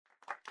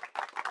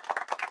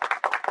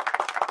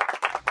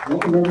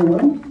Welcome,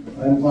 everyone.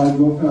 I'm Clyde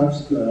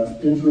Wilcox, the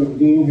interim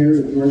dean here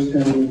at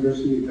Georgetown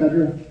University,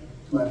 Qatar.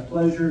 It's my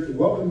pleasure to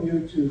welcome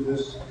you to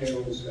this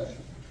panel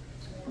discussion.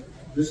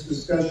 This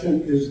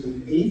discussion is the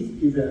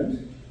 8th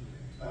event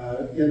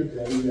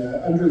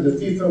under the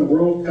FIFA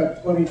World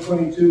Cup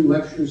 2022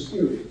 lecture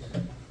series,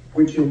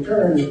 which in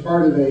turn is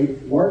part of a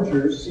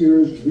larger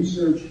CIRS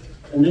research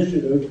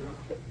initiative,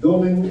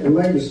 Building a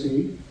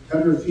Legacy,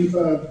 Qatar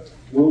FIFA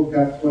World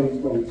Cup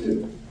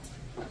 2022.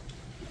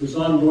 This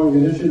ongoing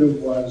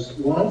initiative was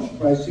launched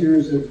by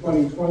CIRS in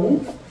 2020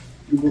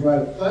 to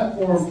provide a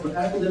platform for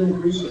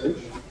academic research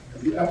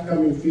of the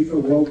upcoming FIFA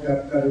World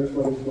Cup Qatar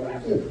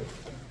 2022.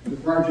 The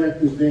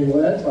project is being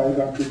led by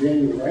Dr.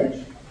 Danyel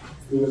Reiche,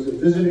 who is a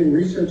visiting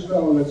research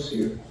fellow at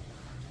CIRS.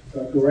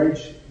 Dr.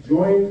 Reiche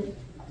joined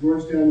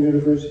Georgetown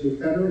University of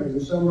Qatar in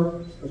the summer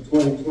of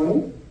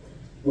 2020.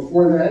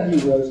 Before that,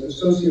 he was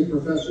Associate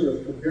Professor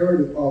of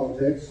Comparative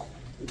Politics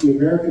at the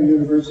American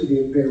University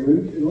of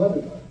Beirut in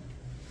Lebanon.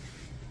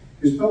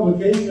 His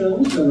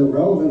publications that are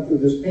relevant for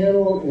this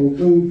panel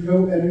include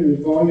co-edited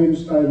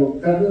volumes titled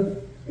Qatar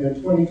and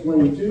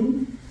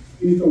 2022,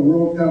 FIFA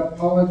World Cup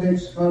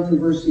Politics,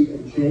 Controversy,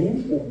 and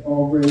Change by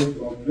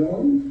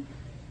Parvez,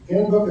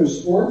 Handbook of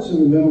Sports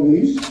in the Middle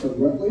East from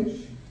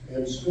Rutledge,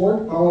 and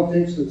Sport,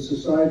 Politics, and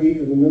Society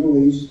in the Middle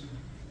East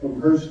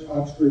from Hurst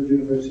Oxford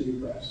University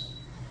Press.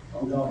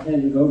 I'll now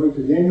hand it over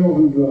to Daniel,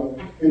 who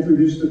will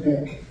introduce the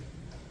panel.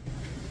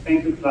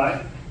 Thank you,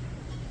 Clyde.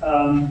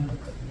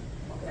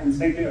 And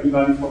thank you,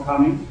 everybody, for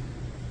coming.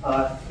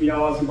 3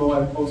 hours ago,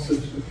 I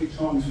posted a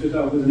picture on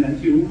Twitter with an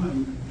NTU.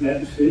 I'm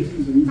glad it filled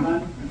in the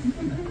meantime.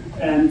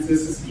 And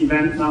this is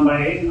event number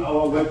 8 in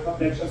our World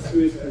Cup lecture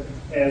series,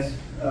 as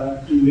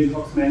Dean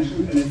Wilcox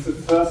mentioned, and it's the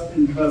first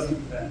in-person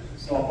event.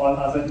 So all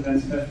other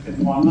events have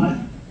been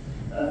online.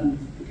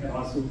 You can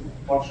also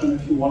watch them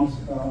if you want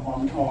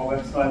on our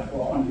website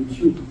or on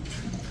YouTube.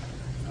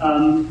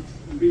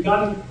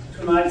 Regarding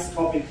tonight's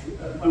topic,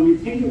 when we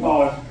think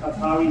about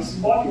Qatari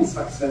sporting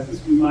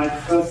successes, we might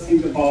first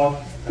think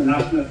about the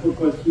national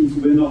football team's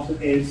win of the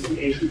AFC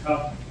Asian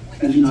Cup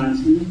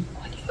 2019,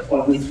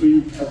 or the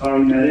 3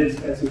 Qatari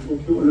medals at the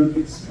Tokyo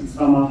Olympics in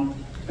summer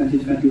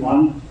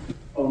 2021,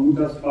 or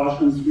Mutas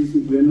Farshan's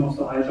recent win of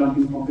the high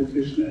jumping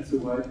competition at the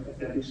World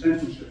Athletic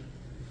Championship.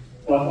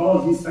 What all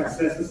of these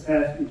successes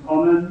have in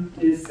common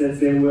is that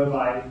they were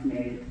by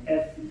male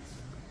athletes.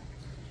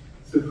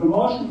 The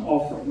promotion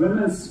of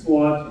women's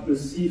sport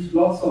received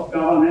lots of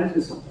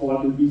governmental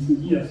support in recent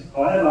years.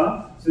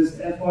 However, this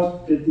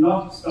effort did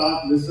not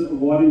start with the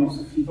awarding of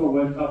the FIFA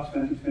World Cup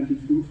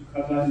 2022 to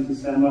Qatar in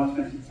December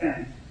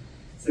 2010.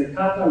 The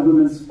Qatar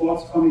Women's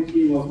Sports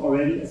Committee was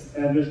already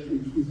established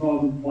in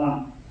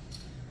 2001.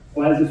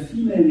 While the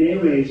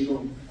female-male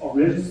ratio of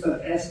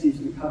registered athletes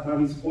in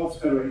Qatari sports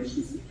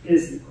federations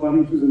is,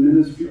 according to the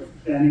Ministry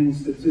of Planning and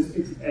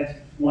Statistics,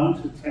 at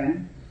 1 to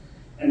 10,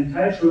 and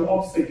cultural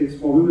obstacles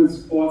for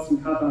women's sports in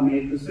Qatar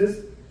may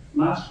persist,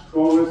 much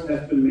progress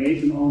has been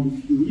made in only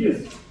a few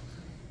years.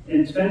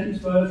 In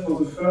 2012,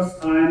 for the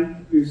first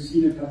time, we've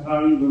seen a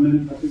Qatari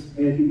woman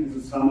participating in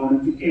the Summer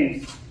Olympic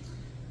Games.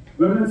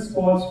 Women's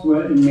sports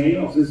were in May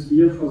of this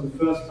year for the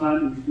first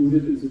time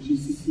included in the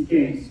GCC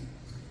Games.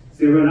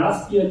 There were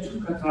last year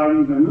 2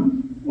 Qatari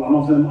women, one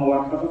of them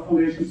our Qatar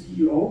Foundation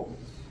CEO,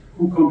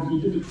 who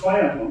completed the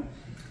triathlon.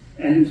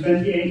 And in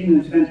 2018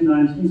 and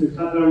 2019, the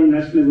Qatari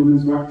national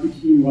women's rugby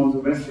team won the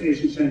West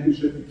Asian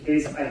Championship, a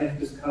case I have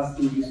discussed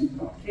in recent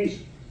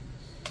publication.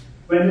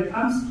 When it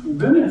comes to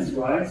women's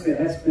rights, there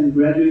has been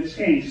gradual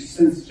change.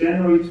 Since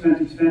January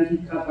 2020,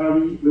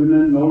 Qatari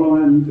women no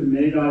longer need a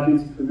male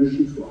guardian's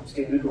permission to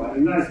obtain a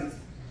driving license.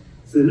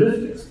 The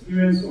lived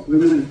experience of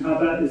women in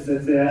Qatar is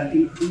that they are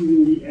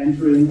increasingly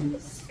entering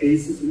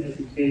spaces in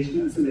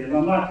education and the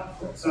labor market.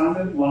 For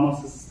example, one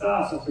of the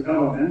stars of the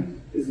government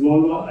is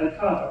Lola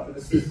Al-Qatar, the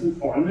Assistant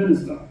Foreign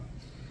Minister.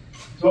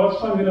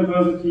 Georgetown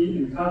University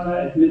in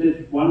Qatar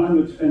admitted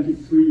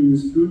 123 new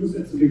students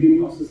at the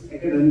beginning of this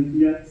academic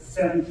year,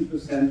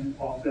 70%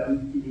 of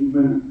them being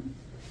women.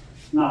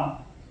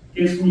 Now,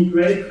 it gives me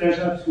great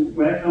pleasure to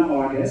welcome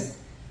our guests.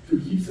 To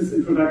keep this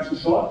introduction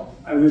short,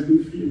 I will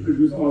briefly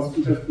introduce our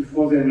speakers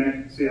before they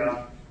make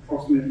their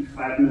approximately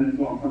 5-minute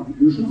long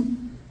contributions.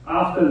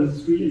 After the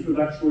 3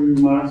 introductory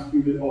remarks, we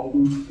will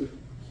open the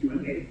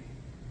Q&A.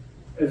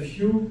 A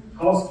few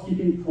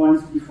housekeeping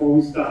points before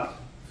we start.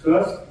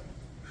 First,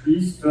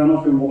 please turn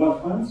off your mobile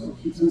phones or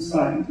keep them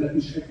silent. Let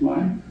me check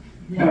mine.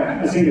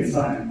 Yeah, I think it's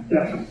silent.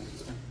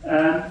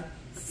 Yeah.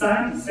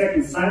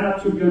 Second, sign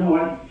up to be on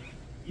our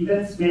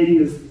events mailing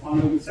list on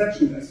the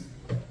reception desk.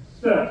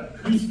 Third,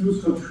 please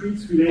use for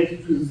tweets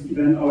related to this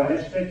event our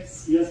hashtag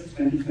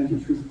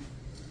CIRS2022.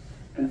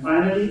 And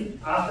finally,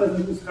 after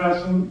the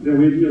discussion, there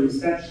will be a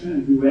reception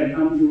and we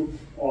welcome you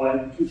all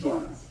to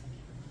join us.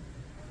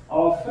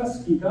 Our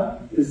first speaker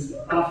is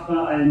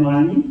Afraa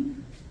Al-Noaimi.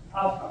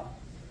 Afraa,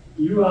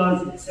 you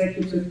are the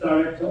Executive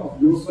Director of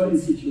Josoor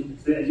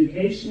Institute, the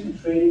education and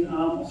training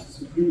arm of the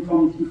Supreme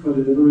Committee for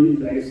Delivery and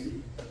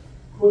Legacy.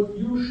 Could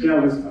you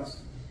share with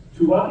us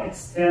To what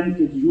extent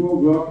did your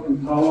work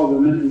empower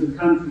women in the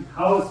country?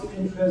 How is the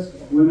interest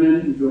of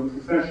women in your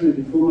professional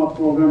diploma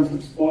programs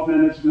in sport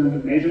management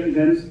and major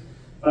events,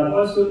 but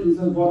also in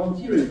the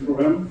volunteering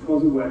program for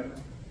the World Cup?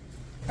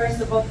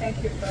 First of all,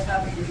 thank you for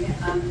having me.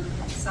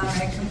 Assalamu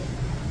alaikum.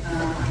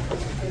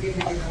 Good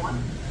evening,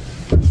 everyone.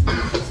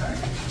 Sorry.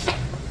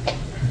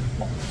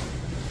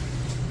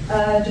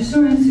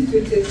 Josoor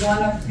Institute is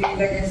one of the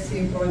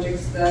legacy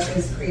projects that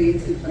is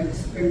created by the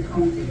Supreme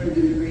Committee for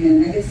Delivery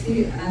and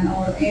Legacy, and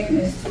our aim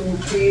is to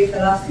create a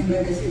lasting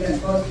legacy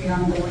that goes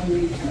beyond the 1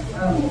 week,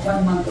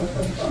 1 month of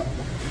football.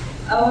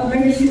 Our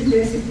legacy is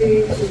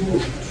basically to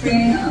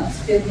train and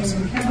upskill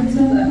human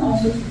capital and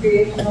also to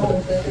create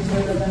knowledge that is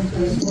relevant to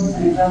the sports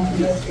and event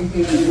industry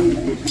here in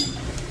the region.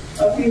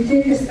 If we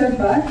take a step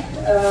back,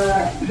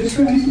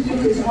 Josoor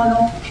Institute is one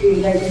of the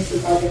legacy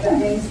projects. That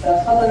means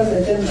that Qatar's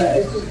agenda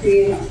is to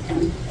create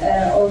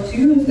or to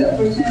use the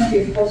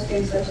opportunity of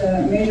hosting such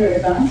a major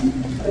event,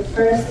 the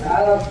first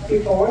Arab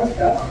FIFA World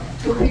Cup,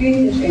 to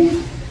create a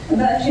change.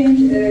 And that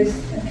change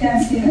can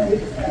be seen,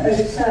 as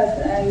you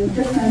said, in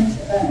different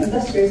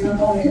industries, not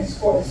only in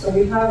sports. So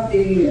we have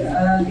the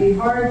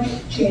hard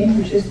change,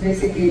 which is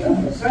basically the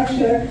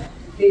infrastructure,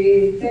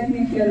 the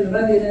technical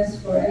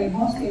readiness for any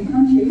hosting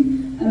country,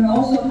 and we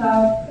also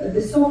have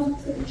the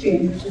soft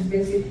change, which is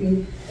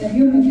basically the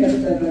human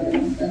capital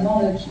readiness, the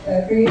knowledge,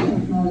 creation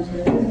of knowledge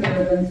that is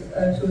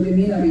relevant to the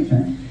MENA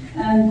region,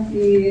 and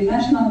the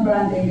national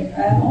branding,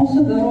 and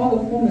also the role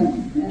of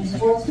women in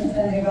sports and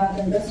event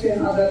industry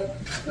and other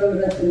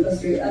relevant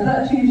industry. And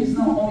that change is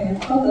not only in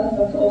Qatar,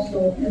 but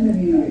also in the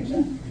MENA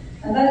region.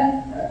 And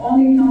that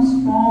only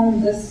comes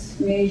from this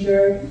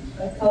major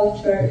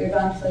culture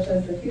events such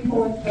as the FIFA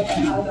World Cup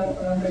and other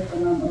Olympic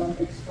and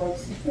non-Olympic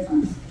sports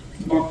events.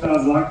 Dr.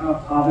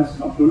 Zarqa, Parvez,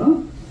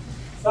 Afraa.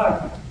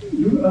 Zarqa,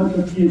 you earned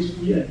a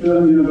PhD at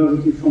Durham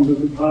University from the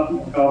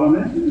Department of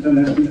Government and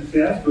International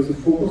Affairs with a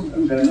focus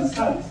on gender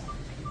studies.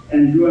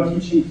 And you are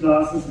teaching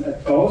classes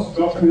at both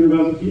Georgetown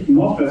University and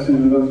Northwestern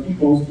University,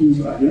 both teams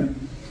are here.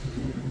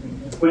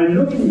 When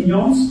looking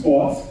beyond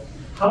sports,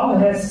 how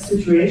has the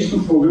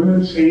situation for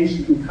women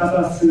changed in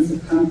Qatar since the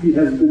country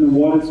has been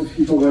awarded the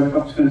FIFA World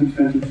Cup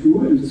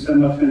 2022 in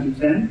December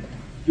 2010?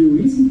 You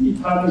recently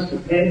published a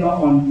paper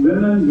on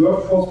women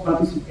workforce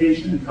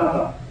participation in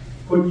Qatar.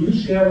 Could you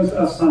share with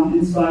us some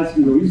insights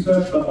in your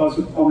research, but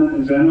also comment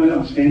in general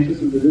on changes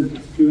in the lived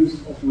experience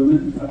of women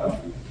in Qatar?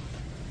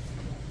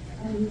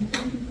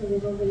 Thank you for the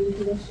lovely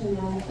introduction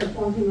and for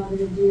pointing out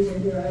the views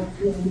of your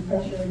feeling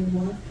pressure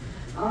anymore.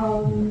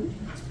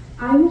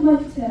 I would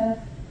like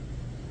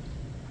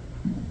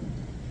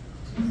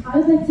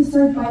to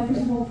start by,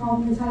 first of all,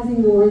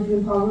 problematizing the word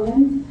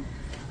empowerment.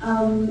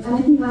 And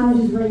I think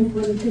language is very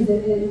important because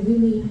it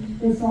really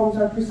informs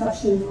our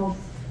perception of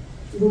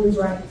women's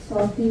rights. So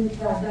I think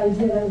that the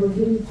idea that we're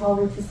giving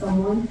power to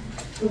someone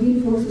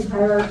reinforces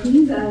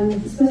hierarchies,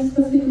 and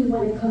specifically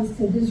when it comes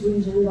to this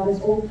region that is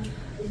all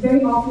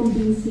very often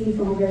being seen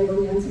from a very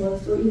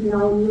Orientalist or even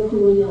now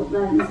neo-colonial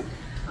lens.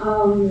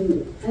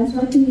 And so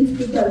I think it's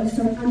good that we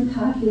start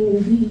unpacking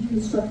and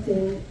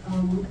deconstructing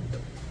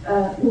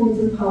women's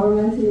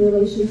empowerment in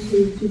relation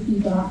to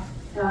FIFA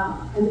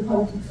and the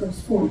politics of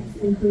sports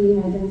and Korean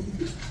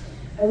identity.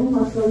 I will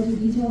not go into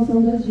details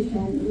on this. We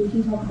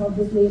can talk about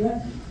this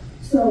later.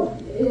 So,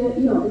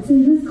 it's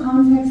in this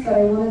context that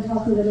I want to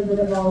talk a little bit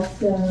about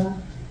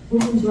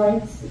women's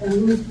rights and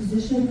women's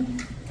position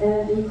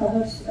in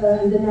Qatar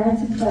and the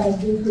narrative that has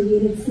been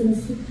created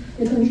since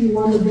the country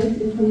won the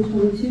bid in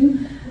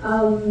 2022.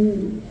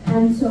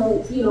 And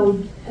so,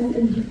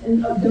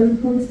 and the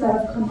reports that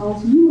have come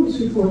out, numerous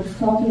reports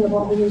talking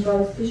about women's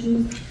rights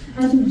issues.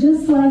 And so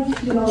just like,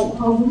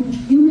 how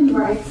human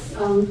rights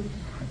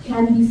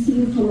can be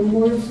seen from a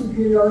moral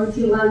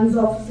superiority lens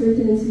of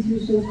certain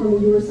institutions from a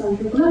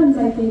Eurocentric lens,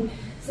 I think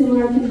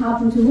similar can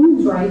happen to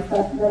women's rights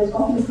that is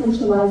often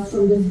essentialized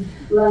from this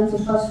lens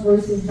of us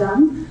versus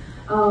them.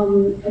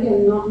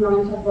 Again, not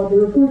going to talk about the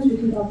reports, we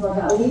can talk about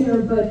that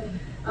later, but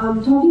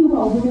talking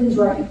about women's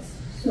rights,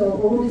 or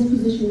women's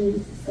position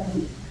in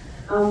society.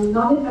 I'm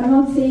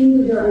not saying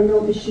that there are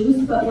no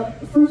issues, but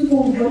first of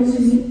all,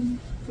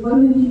 what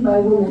do we mean by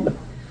women?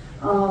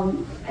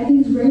 I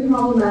think it's very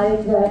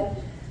problematic that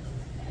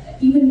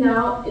even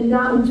now, in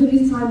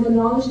today's time, the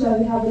knowledge that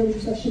we have in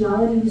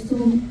intersectionality, we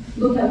still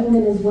look at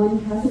women as one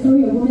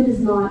category. A woman is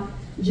not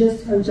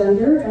just her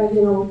gender.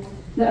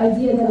 The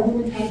idea that a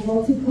woman has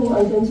multiple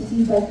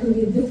identities that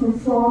create different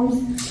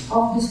forms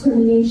of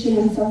discrimination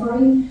and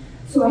suffering.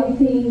 So I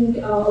think a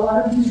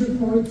lot of these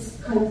reports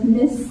kind of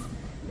miss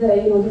the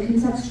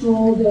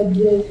contextual,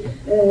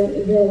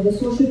 the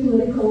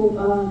socio-political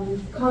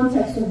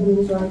context of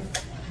women's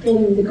rights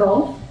in the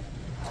Gulf.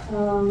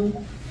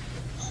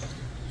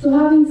 So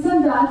having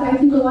said that, I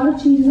think a lot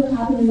of changes have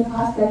happened in the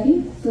past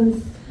decade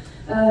since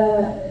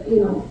the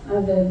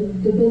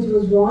bid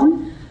was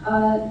won.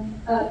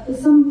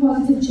 Some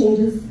positive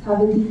changes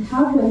have indeed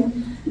happened,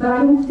 but I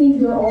don't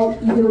think they're all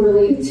either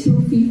related to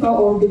FIFA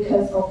or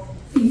because of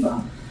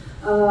FIFA.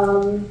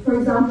 For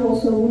example,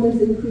 also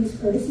women's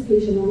increased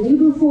participation in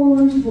labor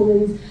force,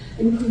 women's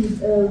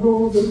increased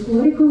roles in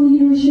political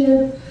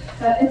leadership,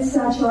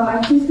 etc.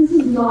 I think this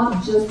is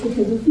not just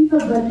because of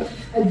FIFA,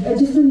 but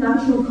just a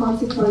natural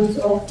consequence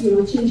of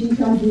changing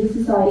trends in the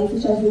society,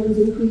 such as women's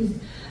increased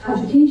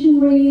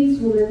education rates,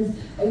 women's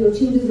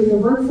changes in the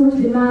workforce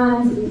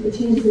demands,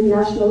 changes in the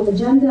national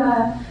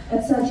agenda,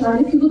 etc.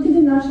 And if you look at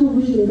the national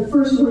vision, the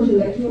first version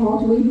that came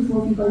out way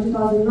before FIFA in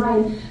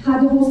 2009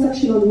 had a whole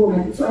section on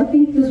women. So I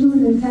think this was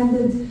an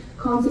intended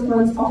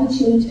consequence of a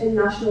change in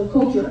national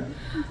culture.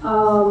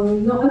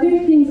 Other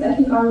things I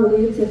think are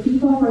related to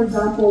FIFA. For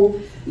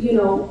example,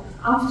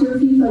 after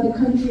FIFA, the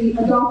country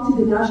adopted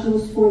the national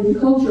sporting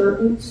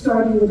culture,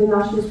 starting with the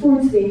National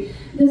Sports Day.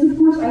 This, of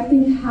course, I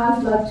think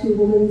has led to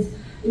women's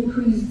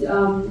increased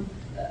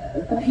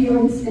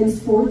appearance in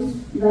sports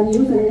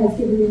venues, and it has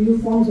given them new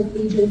forms of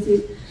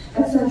agency,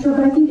 etc.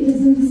 But I think it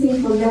isn't the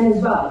same for men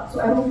as well. So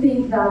I don't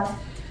think that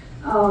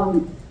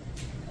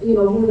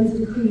women's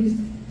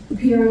increased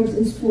appearance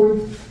in sport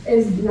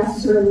is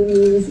necessarily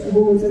means a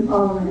women's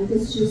empowerment.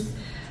 It's just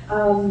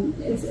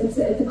it's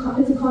a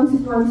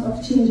consequence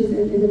of changes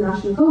in the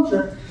national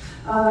culture.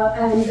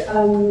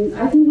 And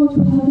I think what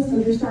will help us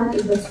understand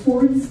is that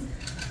sports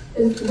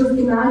was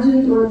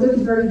imagined or lived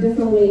very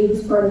differently in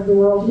this part of the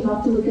world. You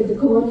have to look at the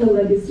colonial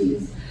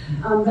legacies.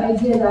 The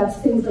idea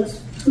that things like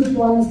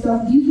football and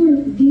stuff,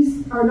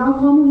 these are now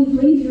commonly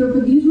played here,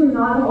 but these were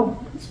not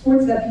all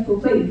sports that people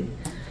played.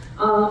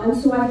 And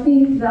so I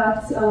think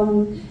that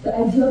the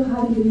idea of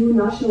having a new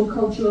national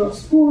culture of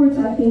sports,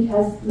 I think,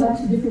 has led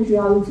to different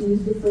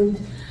realities, different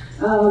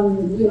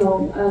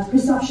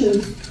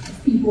perceptions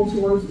of people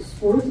towards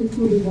sports,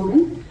 including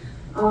women.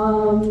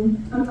 And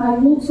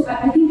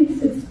I think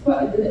it's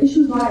quite, the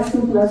issue is not as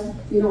simple as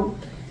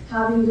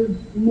having the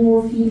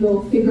more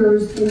female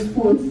figures in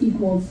sports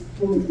equals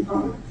women's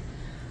empowerment.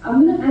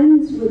 I'm going to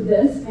end with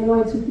this. I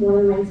know I took more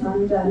than my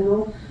time,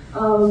 Daniel.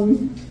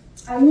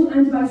 I will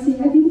end by saying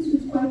I think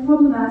it's quite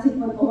problematic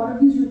when a lot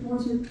of these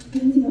reports are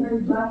painting a very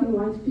black and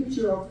white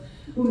picture of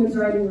women's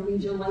rights in the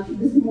region. Like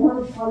this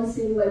moral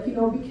policy,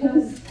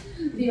 because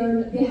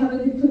they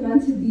haven't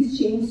implemented these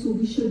changes, so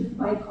we should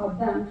boycott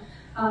them.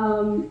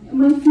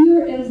 My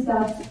fear is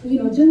that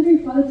gender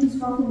equality is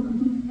far from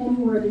complete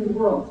anywhere in the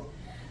world.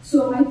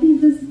 So I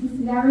think this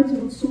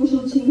narrative of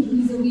social change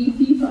vis-a-vis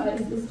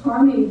FIFA is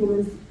harming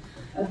women's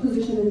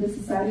position in the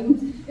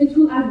society. It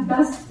will at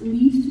best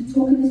lead to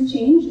tokenist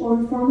change or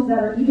reforms that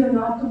are either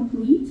not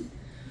complete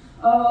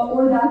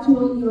or that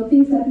will,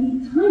 things that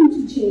need time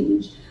to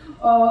change.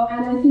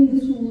 And I think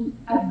this will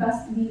at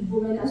best leave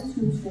women as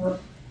tools for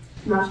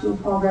national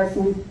progress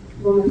and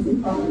women's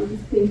empowerment.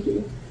 Thank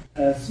you.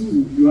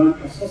 Susan, you are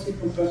an associate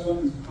professor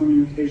in the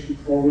communication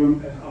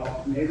program at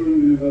our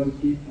neighboring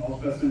university,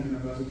 Northwestern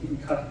University in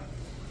Qatar.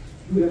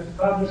 You have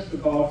published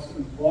about the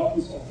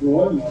importance of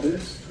role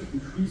models to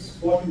increase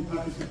sporting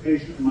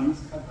participation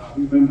amongst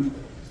Qatari women.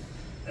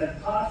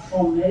 Apart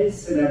from male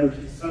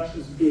celebrities such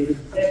as David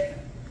Beckham,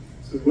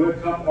 the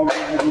World Cup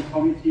organizing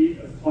committee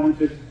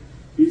appointed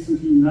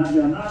recently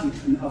Nadia Nabi,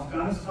 an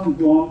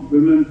Afghanistan-born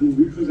woman who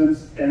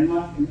represents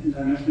Denmark in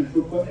international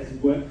football as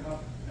World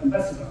Cup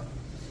ambassador.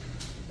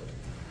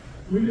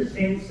 Do you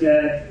think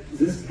that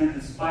this can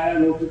inspire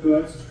local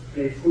girls to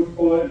play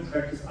football and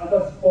practice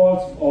other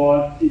sports,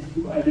 or did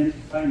you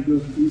identify in your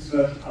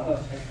research other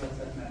factors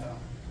that matter?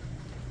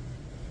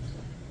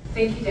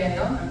 Thank you,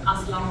 Daniel.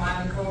 Assalamu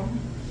alaikum.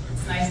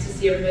 It's nice to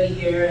see everybody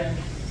here, and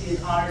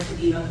it's an honor to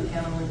be on the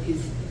panel with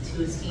these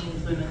two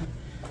esteemed women.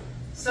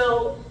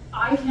 So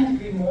I can't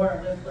agree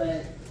more with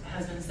what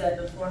has been said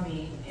before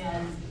me,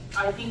 and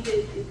I think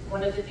that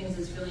one of the things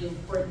that's really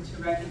important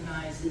to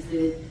recognize is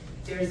that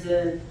there's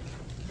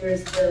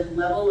the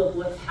level of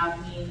what's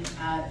happening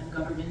at a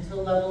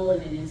governmental level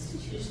and an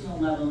institutional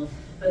level,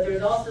 but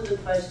there's also the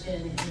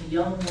question in a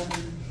young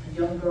woman, a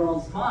young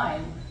girl's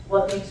mind,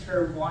 what makes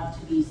her want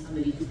to be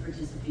somebody who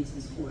participates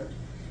in sport.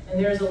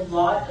 And there's a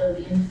lot of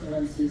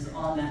influences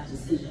on that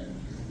decision.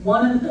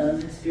 One of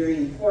them that's very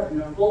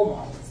important are role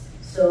models.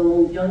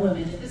 So young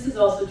women, and this is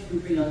also true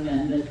for young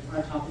men, but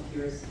our topic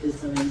here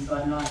is women, so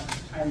I'm not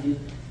trying to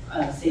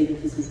say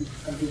that this is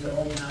something that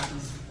only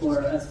happens for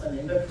us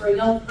women, but for a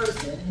young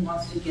person who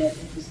wants to get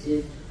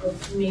interested or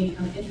may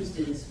become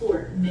interested in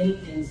sport, many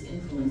things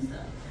influence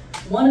them.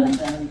 One of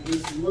them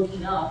is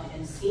looking up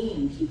and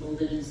seeing people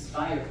that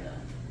inspire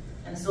them.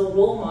 And so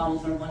role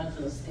models are one of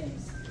those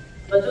things.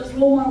 But those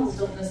role models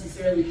don't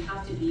necessarily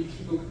have to be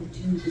people who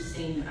do the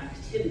same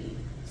activity.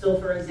 So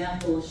for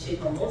example,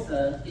 Sheikh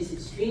Al-Mosa is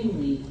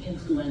extremely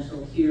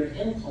influential here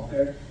in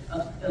Qatar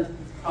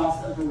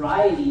across a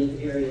variety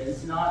of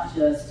areas, not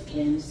just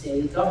in,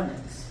 say,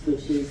 governance,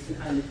 which is the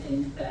kind of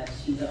thing that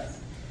she does.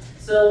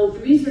 So the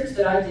research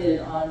that I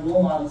did on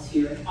role models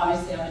here,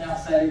 obviously I'm an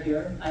outsider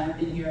here. I have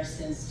been here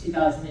since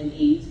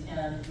 2008 and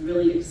I'm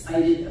really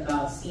excited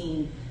about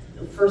seeing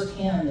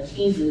firsthand the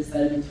changes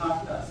that have been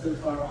talked about so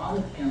far on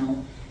the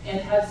panel, and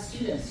have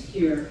students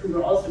here who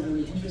were also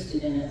really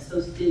interested in it.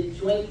 So did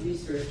joint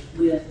research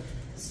with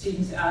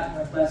students at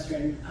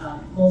Northwestern,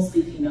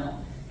 mostly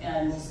female.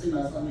 and mostly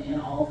Muslim,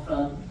 and all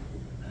from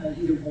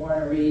either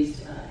born or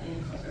raised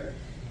in Qatar.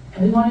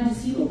 And we wanted to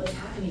see what was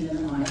happening in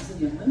the minds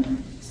of young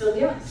women. So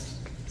we asked.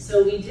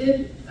 So we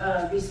did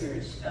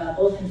research,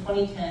 both in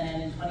 2010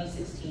 and in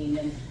 2016,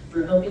 and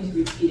we're hoping to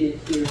repeat it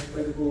here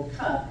for the World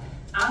Cup,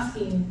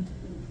 asking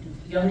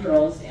young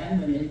girls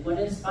and women what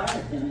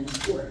inspired them in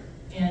sport.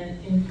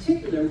 And in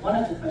particular, one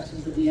of the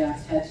questions that we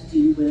asked had to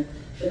do with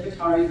the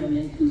Qatari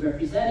women who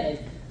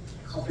represented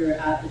Qatar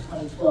at the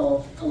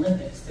 2012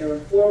 Olympics. There were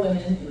 4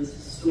 women. It was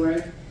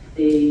historic.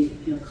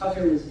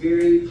 Qatar was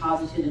very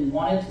positive and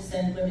wanted to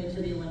send women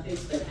to the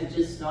Olympics, but had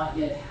just not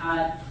yet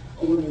had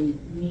a woman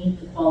meet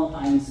the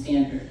qualifying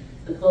standard.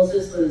 The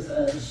closest was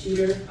the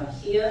shooter,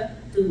 Reiche,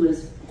 who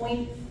was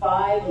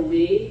 0.5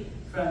 away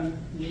from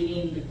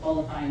meeting the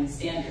qualifying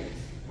standards.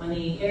 When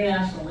the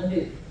International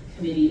Olympic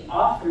Committee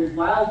offered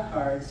wild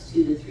cards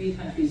to the 3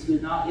 countries who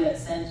had not yet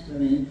sent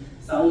women,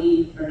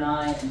 Saudi,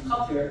 Brunei, and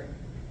Qatar,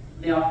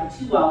 they offered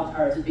 2 wild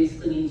cards that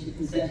basically means you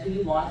can send who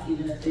you want,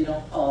 even if they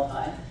don't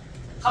qualify.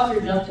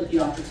 Qatar jumped at the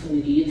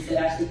opportunity and said,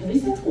 actually, can we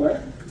send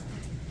 4?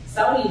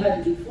 Saudi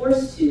had to be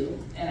forced to,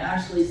 and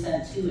actually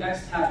sent 2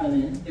 expat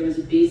women. There was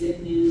a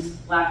basic news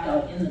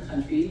blackout in the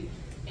country,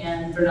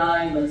 and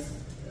Brunei was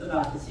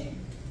about the same.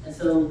 And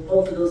so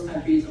both of those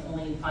countries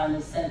only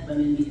finally sent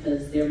women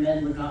because their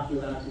men would not be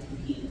allowed to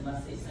compete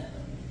unless they sent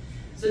women.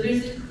 So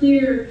there's a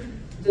clear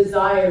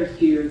desire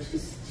here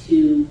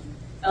to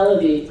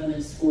elevate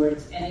women's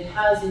sports, and it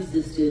has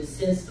existed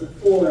since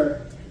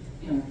before,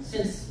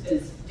 since,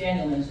 as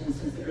Daniel mentioned,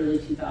 since the early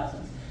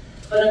 2000s.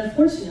 But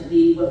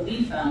unfortunately, what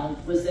we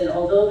found was that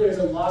although there's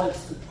a lot of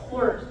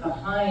support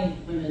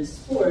behind women's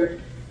sport,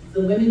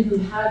 the women who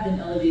had been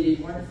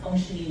elevated weren't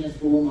functioning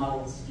as role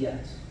models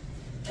yet.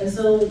 And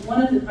so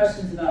one of the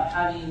questions about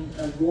having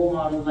a role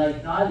model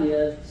like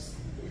Nadia,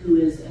 who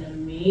is an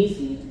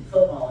amazing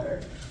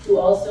footballer, who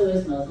also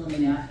is Muslim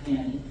and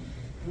Afghani,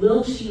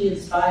 will she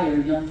inspire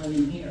young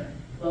women here?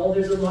 Well,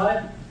 there's a lot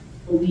of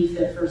belief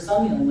that for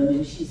some young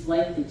women, she's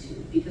likely to,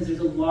 because there's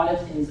a lot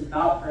of things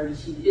about her, and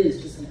she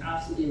is just an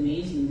absolutely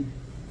amazing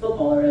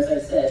footballer, as I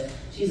said.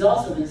 She's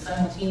also been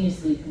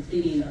simultaneously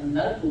completing a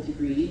medical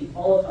degree and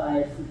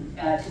qualified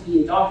to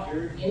be a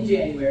doctor in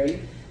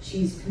January.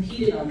 She's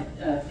competed on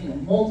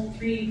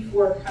 3,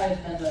 4, kind of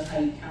depends on how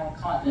you count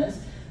continents,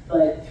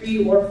 but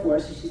 3 or 4.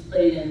 So she's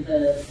played in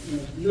the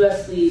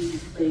U.S. League,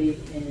 she's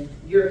played in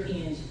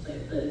European,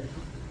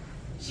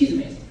 she's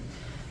amazing.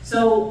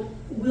 So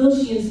will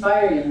she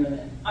inspire young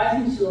women? I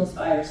think she'll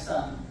inspire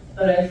some,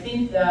 but I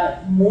think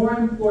that more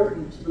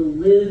important to the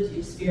lived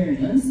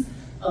experience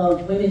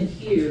of women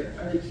here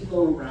are the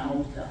people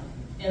around them.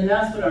 And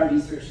that's what our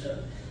research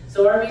showed.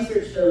 So our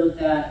research showed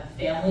that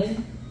family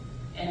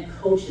and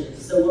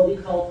coaches, so what we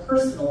call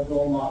personal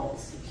role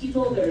models,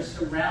 people that are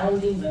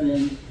surrounding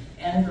women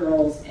and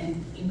girls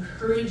and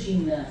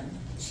encouraging them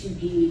to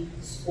be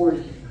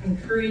sporty,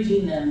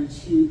 encouraging them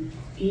to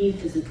be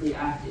physically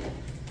active.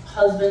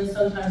 Husbands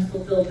sometimes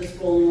fulfill this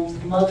role,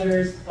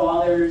 mothers,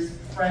 fathers,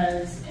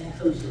 friends, and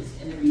coaches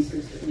in the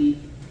research that we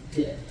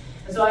did.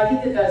 And so I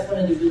think that that's one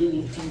of the really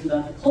neat things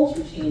about the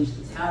culture change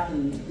that's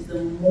happening, is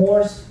the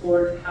more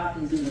sport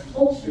happens in the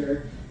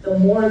culture, the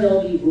more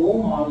there'll be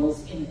role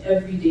models in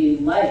everyday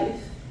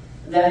life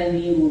that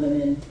enable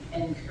women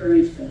and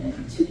encourage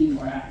women to be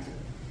more active.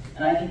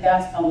 And I think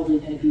that's probably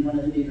going to be one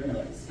of the bigger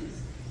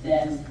legacies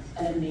than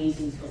an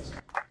amazing culture.